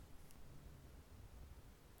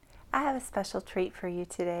have a special treat for you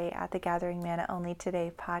today at the Gathering Manna Only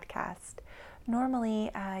Today podcast.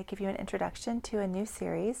 Normally, I give you an introduction to a new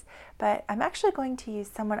series, but I'm actually going to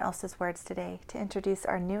use someone else's words today to introduce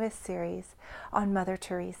our newest series on Mother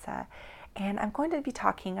Teresa. And I'm going to be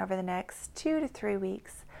talking over the next 2 to 3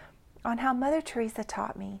 weeks on how Mother Teresa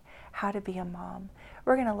taught me how to be a mom.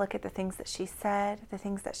 We're going to look at the things that she said, the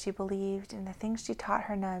things that she believed, and the things she taught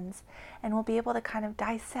her nuns, and we'll be able to kind of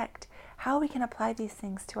dissect how we can apply these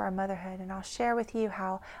things to our motherhood. And I'll share with you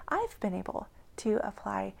how I've been able to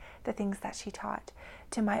apply the things that she taught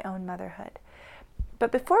to my own motherhood.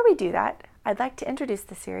 But before we do that, I'd like to introduce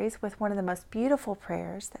the series with one of the most beautiful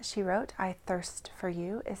prayers that she wrote. I Thirst for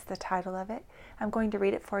You is the title of it. I'm going to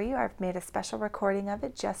read it for you. I've made a special recording of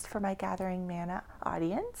it just for my Gathering Manna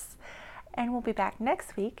audience. And we'll be back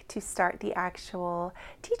next week to start the actual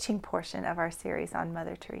teaching portion of our series on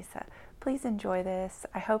Mother Teresa. Please enjoy this.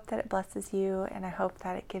 I hope that it blesses you, and I hope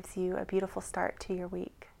that it gives you a beautiful start to your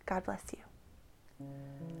week. God bless you.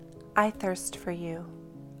 I Thirst for You,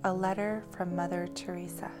 a letter from Mother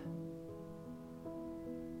Teresa.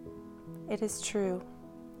 It is true.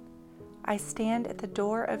 I stand at the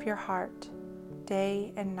door of your heart,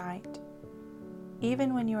 day and night,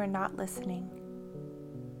 even when you are not listening.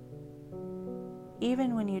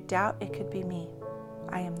 Even when you doubt it could be me,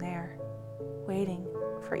 I am there, waiting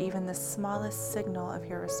for even the smallest signal of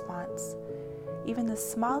your response, even the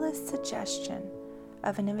smallest suggestion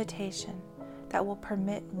of an invitation that will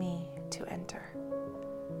permit me to enter.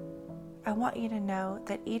 I want you to know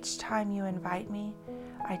that each time you invite me,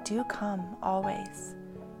 I do come always,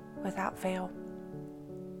 without veil.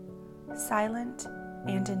 Silent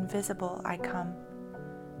and invisible I come,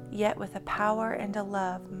 yet with a power and a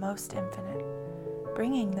love most infinite,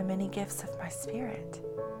 bringing the many gifts of my spirit.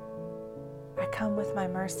 I come with my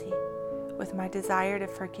mercy, with my desire to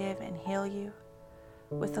forgive and heal you,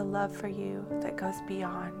 with a love for you that goes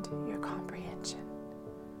beyond your comprehension.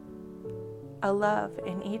 A love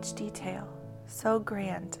in each detail, so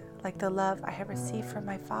grand, like the love I have received from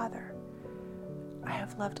my Father. I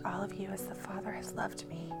have loved all of you as the Father has loved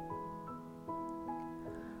me.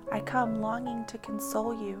 I come longing to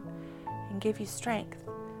console you and give you strength,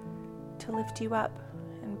 to lift you up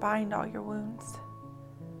and bind all your wounds.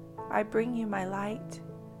 I bring you my light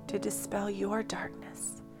to dispel your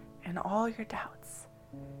darkness and all your doubts.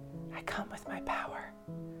 I come with my power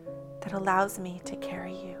that allows me to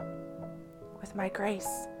carry you, with my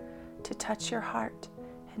grace to touch your heart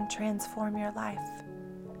and transform your life.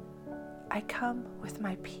 I come with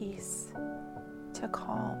my peace to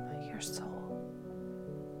calm your soul.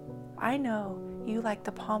 I know you like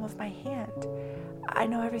the palm of my hand. I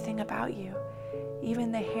know everything about you.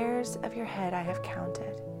 Even the hairs of your head I have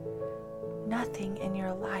counted. Nothing in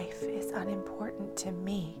your life is unimportant to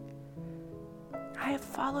me. I have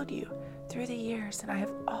followed you through the years, and I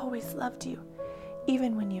have always loved you,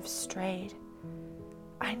 even when you've strayed.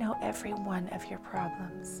 I know every one of your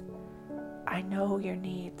problems. I know your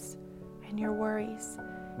needs and your worries,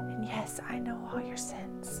 and yes, I know all your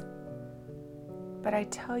sins. But I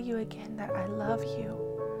tell you again that I love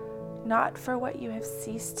you, not for what you have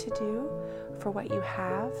ceased to do, for what you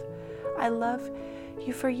have. I love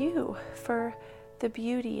you, for the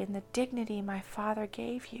beauty and the dignity my Father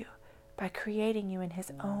gave you by creating you in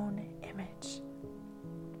His own image.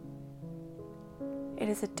 It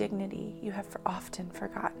is a dignity you have often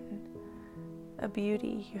forgotten, a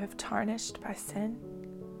beauty you have tarnished by sin.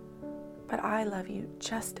 But I love you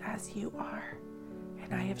just as you are,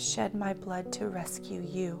 and I have shed my blood to rescue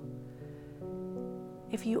you.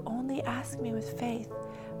 If you only ask me with faith,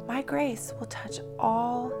 my grace will touch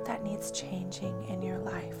all that needs changing in your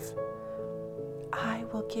life. I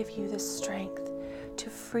will give you the strength to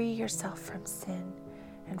free yourself from sin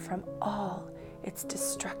and from all its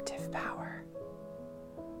destructive power.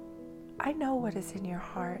 I know what is in your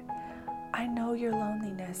heart. I know your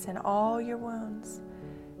loneliness and all your wounds,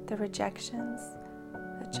 the rejections,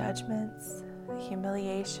 the judgments, the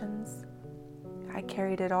humiliations. I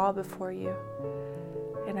carried it all before you,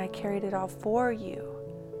 and I carried it all for you,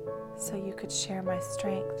 so you could share my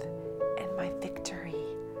strength and my victory.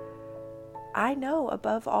 I know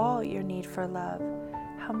above all your need for love,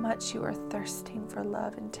 how much you are thirsting for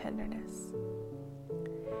love and tenderness.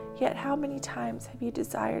 Yet how many times have you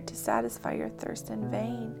desired to satisfy your thirst in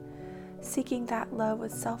vain, seeking that love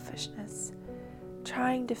with selfishness,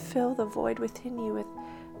 trying to fill the void within you with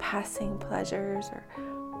passing pleasures or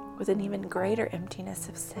with an even greater emptiness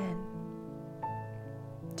of sin?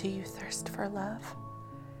 Do you thirst for love?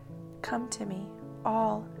 Come to me,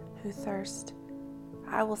 all who thirst.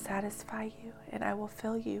 I will satisfy you and I will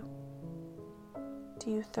fill you. Do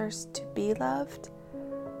you thirst to be loved?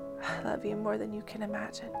 I love you more than you can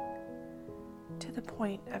imagine, to the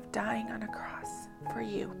point of dying on a cross for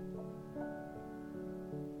you.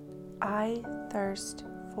 I thirst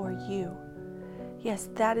for you. Yes,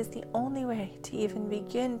 that is the only way to even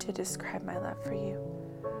begin to describe my love for you.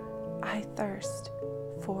 I thirst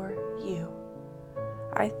for you.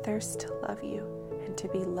 I thirst to love you and to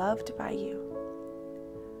be loved by you.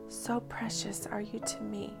 So precious are you to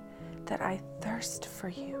me that I thirst for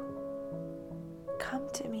you. Come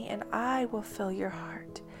to me and I will fill your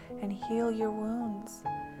heart and heal your wounds.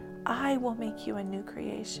 I will make you a new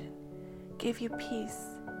creation, give you peace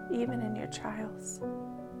even in your trials.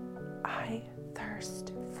 I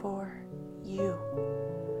thirst for you.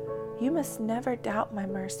 You must never doubt my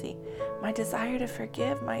mercy, my desire to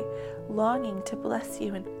forgive, my longing to bless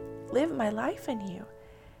you and live my life in you,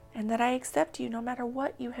 and that I accept you no matter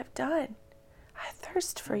what you have done. I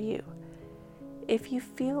thirst for you. If you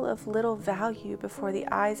feel of little value before the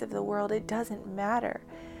eyes of the world, it doesn't matter.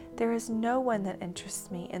 There is no one that interests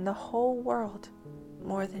me in the whole world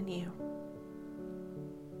more than you.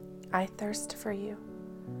 I thirst for you.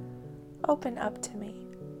 Open up to me.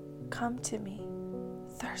 Come to me.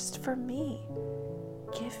 Thirst for me.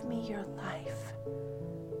 Give me your life.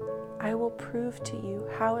 I will prove to you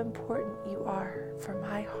how important you are for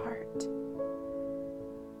my heart.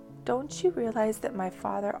 Don't you realize that my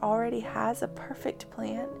Father already has a perfect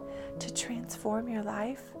plan to transform your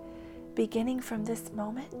life, beginning from this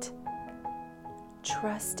moment?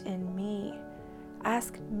 Trust in me.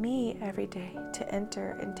 Ask me every day to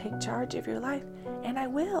enter and take charge of your life, and I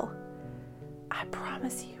will. I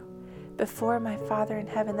promise you, before my Father in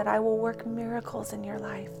heaven, that I will work miracles in your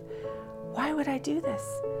life. Why would I do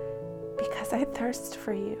this? Because I thirst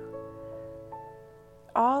for you.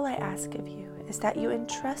 All I ask of you is that you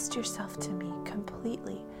entrust yourself to me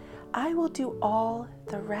completely. I will do all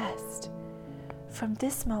the rest. From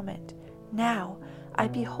this moment, now, I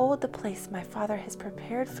behold the place my Father has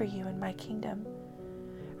prepared for you in my kingdom.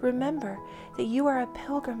 Remember that you are a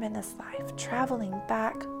pilgrim in this life, traveling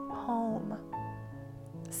back home.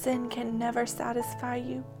 Sin can never satisfy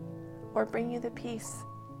you or bring you the peace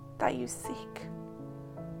that you seek.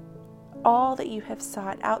 All that you have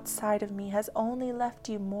sought outside of me has only left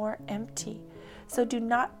you more empty. So do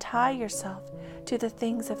not tie yourself to the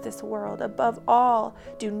things of this world. Above all,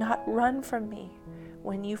 do not run from me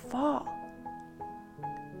when you fall.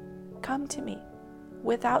 Come to me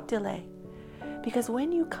without delay, because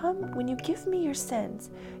when you give me your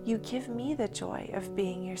sins, you give me the joy of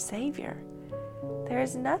being your Savior. There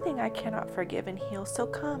is nothing I cannot forgive and heal, so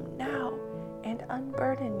come now and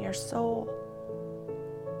unburden your soul.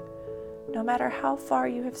 No matter how far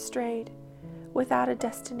you have strayed without a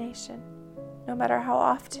destination, no matter how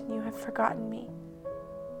often you have forgotten me,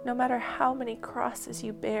 no matter how many crosses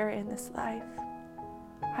you bear in this life,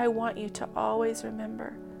 I want you to always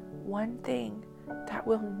remember one thing that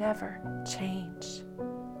will never change.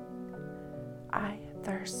 I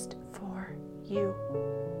thirst for you,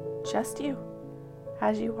 just you,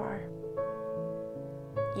 as you are.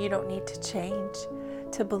 You don't need to change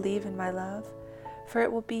to believe in my love, for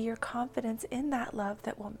it will be your confidence in that love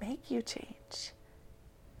that will make you change.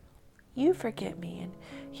 You forget me, and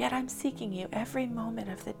yet I'm seeking you every moment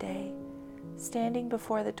of the day, standing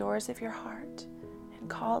before the doors of your heart and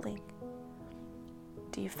calling.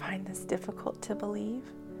 Do you find this difficult to believe?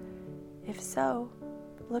 If so,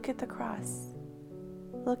 look at the cross.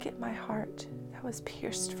 Look at my heart that was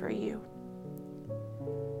pierced for you.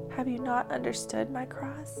 Have you not understood my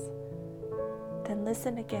cross? Then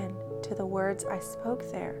listen again to the words I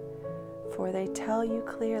spoke there, for they tell you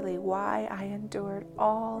clearly why I endured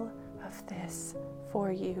all of this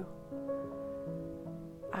for you.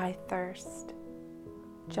 I thirst.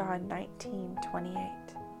 John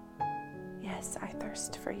 19:28. Yes, I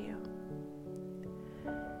thirst for you.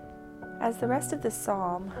 As the rest of the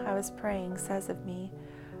psalm I was praying says of me,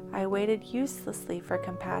 I waited uselessly for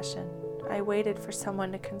compassion. I waited for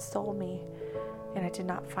someone to console me, and I did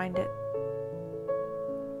not find it.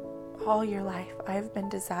 All your life, I have been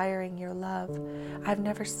desiring your love. I've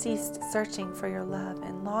never ceased searching for your love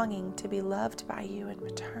and longing to be loved by you in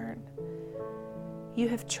return. You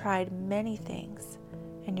have tried many things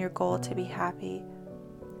in your goal to be happy.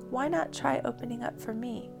 Why not try opening up for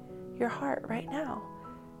me, your heart right now,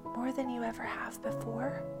 more than you ever have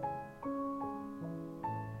before?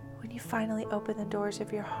 When you finally open the doors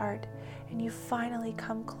of your heart and you finally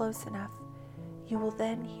come close enough, you will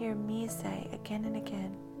then hear me say again and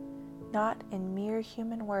again, not in mere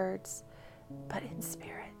human words, but in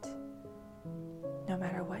spirit, no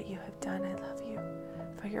matter what you have done, I love you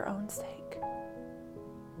for your own sake.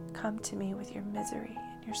 Come to me with your misery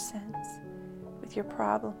and your sins. with your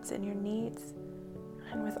problems and your needs,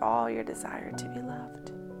 and with all your desire to be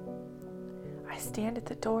loved. I stand at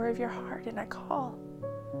the door of your heart and I call,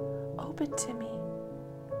 open to me,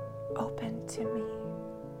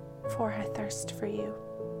 for I thirst for you.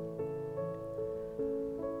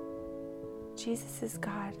 Jesus is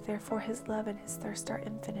God, therefore his love and his thirst are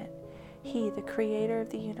infinite. He, the creator of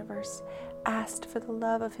the universe, asked for the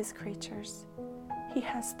love of his creatures. He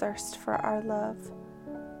has thirst for our love.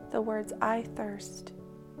 The words, I thirst,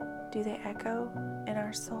 do they echo in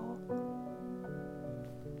our soul?